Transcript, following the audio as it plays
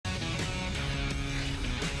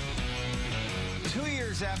2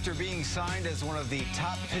 years after being signed as one of the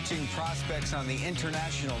top pitching prospects on the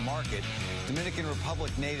international market, Dominican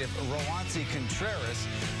Republic native Roansy Contreras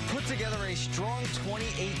put together a strong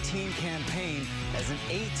 2018 campaign as an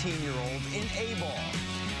 18-year-old in A-ball.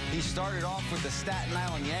 He started off with the Staten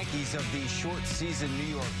Island Yankees of the short-season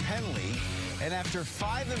New York Penn League, and after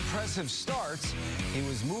 5 impressive starts, he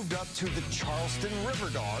was moved up to the Charleston River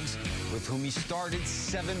Dogs, with whom he started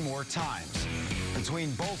 7 more times.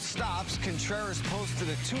 Between both stops, Contreras posted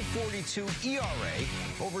a .242 ERA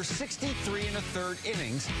over 63 1/3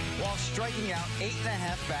 innings while striking out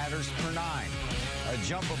 8.5 batters per 9. A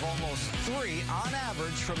jump of almost 3 on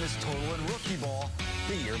average from his total in rookie ball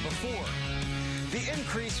the year before. The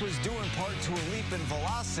increase was due in part to a leap in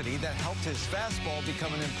velocity that helped his fastball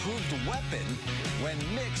become an improved weapon when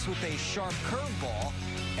mixed with a sharp curveball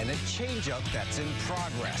and a changeup that's in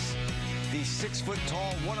progress. The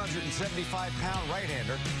 6-foot-tall, 175-pound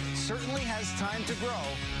right-hander certainly has time to grow.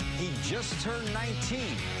 He just turned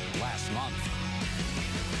 19 last month.